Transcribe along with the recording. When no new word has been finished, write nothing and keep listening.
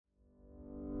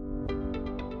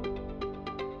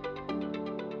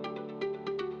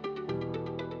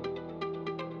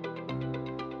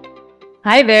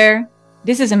Hi there.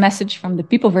 This is a message from the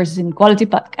People vs. Inequality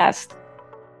podcast.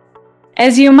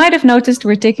 As you might have noticed,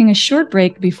 we're taking a short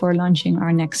break before launching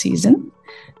our next season,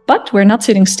 but we're not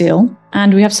sitting still,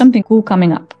 and we have something cool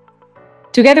coming up.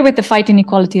 Together with the Fight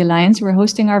Inequality Alliance, we're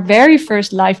hosting our very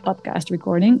first live podcast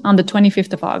recording on the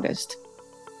 25th of August.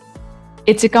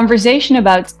 It's a conversation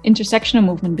about intersectional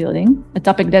movement building, a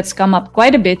topic that's come up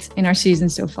quite a bit in our season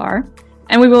so far.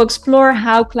 And we will explore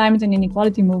how climate and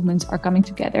inequality movements are coming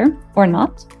together, or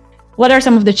not. What are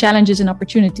some of the challenges and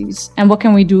opportunities, and what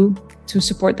can we do to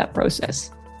support that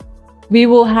process? We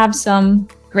will have some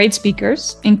great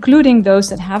speakers, including those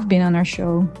that have been on our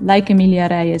show, like Emilia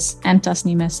Reyes and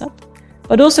Tasni Messap,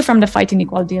 but also from the Fight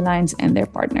Inequality Alliance and their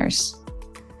partners.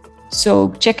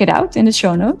 So check it out in the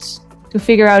show notes to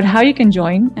figure out how you can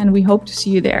join, and we hope to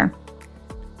see you there.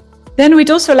 Then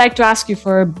we'd also like to ask you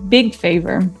for a big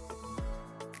favor.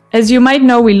 As you might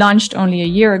know, we launched only a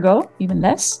year ago, even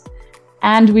less,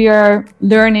 and we are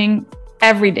learning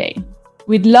every day.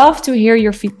 We'd love to hear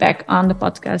your feedback on the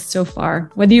podcast so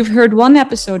far, whether you've heard one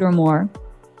episode or more.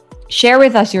 Share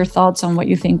with us your thoughts on what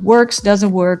you think works,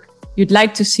 doesn't work, you'd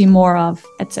like to see more of,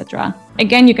 etc.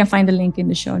 Again, you can find the link in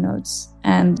the show notes,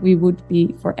 and we would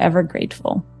be forever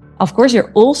grateful. Of course,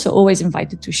 you're also always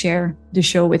invited to share the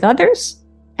show with others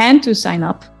and to sign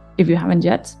up if you haven't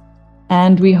yet.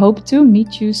 And we hope to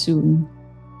meet you soon.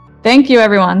 Thank you,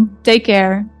 everyone. Take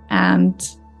care and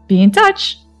be in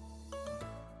touch.